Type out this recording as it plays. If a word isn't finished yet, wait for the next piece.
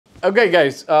Okay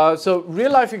guys, so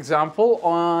real life example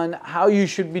on how you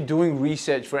should be doing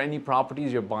research for any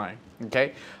properties you're buying,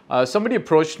 okay? Somebody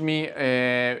approached me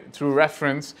through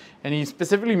reference and he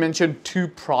specifically mentioned 2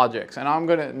 projects, and I'm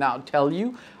gonna now tell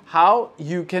you how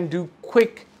you can do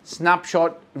quick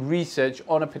snapshot research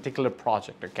on a particular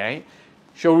project, okay?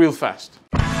 Show real fast.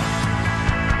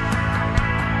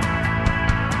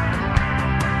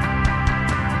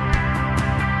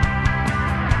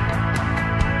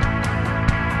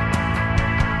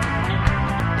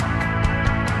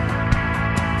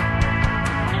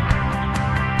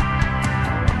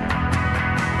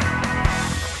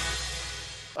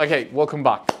 Okay, welcome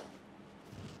back.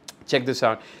 Check this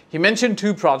out. He mentioned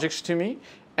 2 projects to me,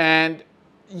 and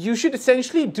you should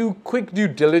essentially do quick due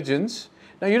diligence.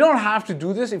 Now, you don't have to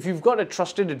do this. If you've got a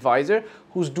trusted advisor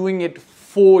who's doing it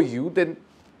for you, then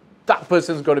that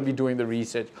person's got to be doing the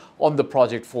research on the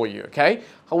project for you, okay?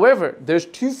 However, there's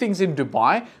 2 things in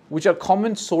Dubai which are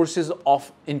common sources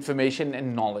of information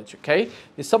and knowledge, okay?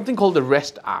 There's something called the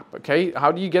REST app, okay?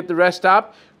 How do you get the REST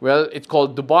app? Well, it's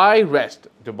called Dubai REST.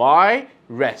 Dubai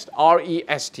REST,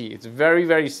 R-E-S-T. It's very,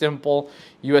 very simple.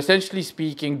 You essentially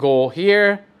speaking go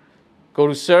here, go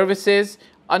to services.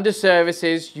 Under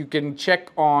services, you can check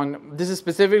on, this is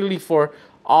specifically for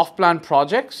off-plan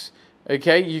projects.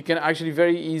 Okay, you can actually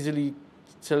very easily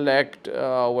select,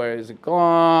 where is it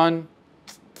gone?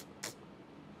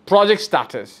 Project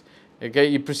status. Okay,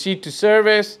 you proceed to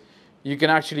service. You can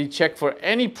actually check for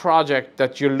any project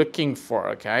that you're looking for,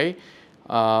 okay?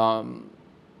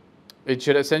 It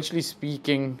should essentially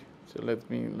speaking, so let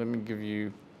me give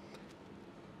you,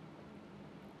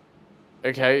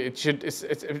 okay, it should, it's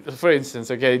for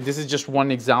instance, okay, this is just one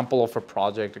example of a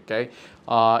project, okay?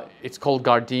 It's called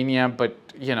Gardenia, but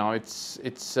you know, it's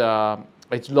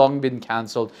long been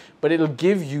cancelled, but it'll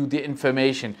give you the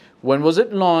information. When was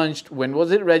it launched? When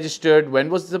was it registered? When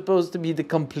was it supposed to be the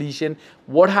completion?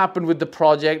 What happened with the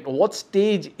project? What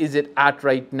stage is it at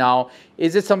right now?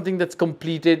 Is it something that's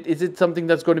completed? Is it something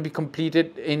that's going to be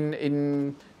completed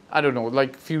in I don't know,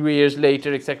 like a few years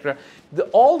later, etc.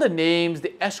 All the names,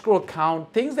 the escrow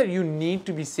account, things that you need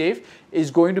to be safe is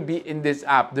going to be in this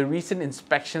app. The recent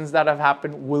inspections that have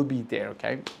happened will be there,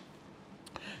 okay?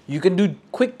 You can do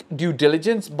quick due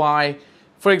diligence by,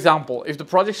 for example, if the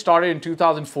project started in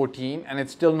 2014 and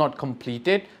it's still not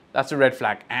completed, that's a red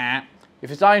flag.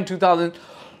 If it started in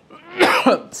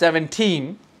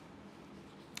 2017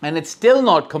 and it's still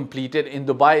not completed in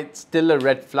Dubai, it's still a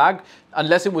red flag,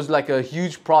 unless it was like a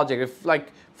huge project. If,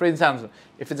 like, for instance,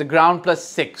 if it's a ground plus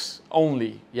 6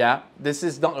 only, yeah, this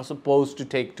is not supposed to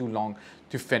take too long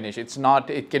to finish. It's not,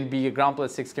 it can be a ground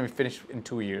plus 6 can be finished in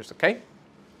 2 years, okay?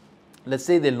 Let's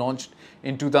say they launched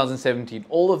in 2017.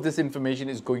 All of this information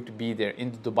is going to be there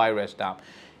in the Dubai REST app.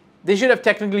 They should have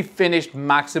technically finished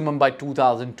maximum by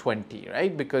 2020,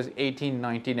 right? Because 18,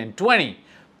 19, and 20.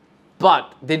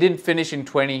 But they didn't finish in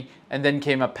 20, and then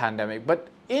came a pandemic. But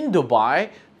in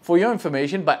Dubai, for your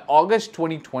information, by August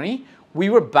 2020, we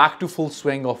were back to full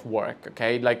swing of work,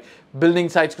 okay? Like building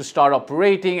sites could start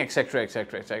operating, etc.,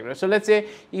 etc., etc. So let's say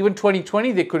even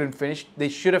 2020, they couldn't finish. They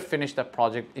should have finished that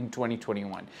project in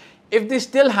 2021. If they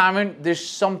still haven't, there's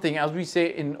something, as we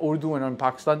say in Urdu and in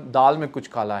Pakistan, dal mein kuch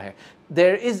kala hai.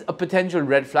 There is a potential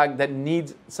red flag that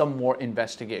needs some more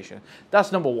investigation.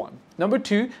 That's number 1. Number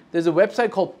 2, there's a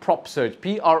website called Prop Search,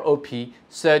 P-R-O-P,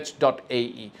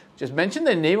 search.ae. Just mention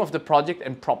the name of the project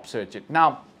and prop search it.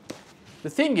 Now, the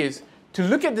thing is, to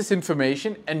look at this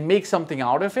information and make something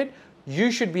out of it,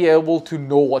 you should be able to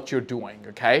know what you're doing,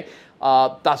 okay?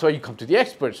 That's why you come to the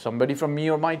experts. Somebody from me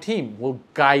or my team will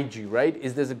guide you, right?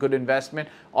 Is this a good investment?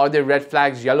 Are there red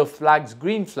flags, yellow flags,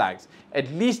 green flags? At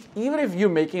least, even if you're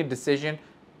making a decision,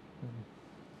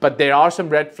 but there are some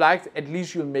red flags, at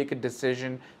least you'll make a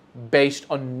decision based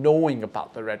on knowing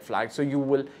about the red flags. So you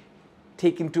will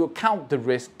take into account the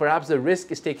risk. Perhaps the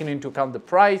risk is taken into account the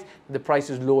price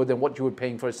is lower than what you were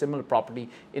paying for a similar property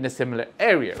in a similar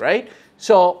area, right?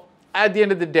 So at the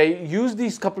end of the day, use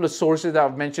these couple of sources that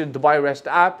I've mentioned, Dubai REST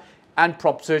app and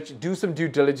Prop Search. Do some due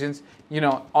diligence. You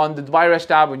know, on the Dubai REST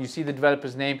app, when you see the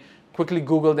developer's name, quickly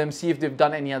Google them, see if they've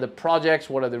done any other projects,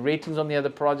 what are the ratings on the other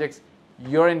projects.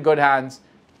 You're in good hands.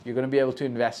 You're going to be able to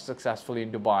invest successfully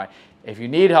in Dubai. If you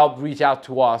need help, reach out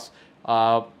to us.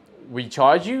 We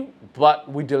charge you, but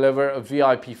we deliver a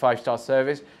VIP 5-star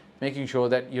service, making sure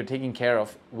that you're taken care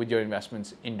of with your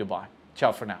investments in Dubai.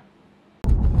 Ciao for now.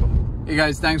 Hey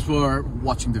guys, thanks for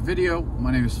watching the video.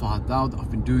 My name is Fahd Dawood. I've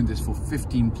been doing this for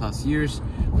 15 plus years.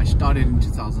 I started in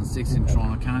 2006 in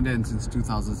Toronto, Canada, and since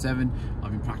 2007, I've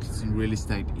been practicing real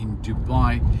estate in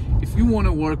Dubai. If you want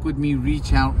to work with me,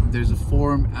 reach out. There's a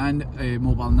forum and a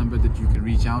mobile number that you can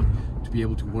reach out to to be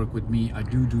able to work with me. I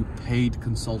do paid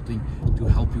consulting to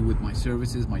help you with my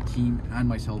services. My team and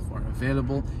myself are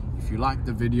available. If you like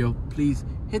the video, please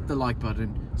hit the like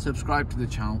button, subscribe to the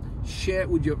channel, share it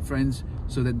with your friends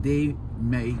so that they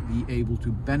may be able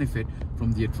to benefit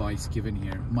from the advice given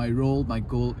here. My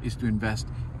goal is to invest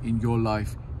in your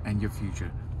life and your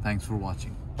future. Thanks for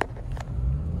watching.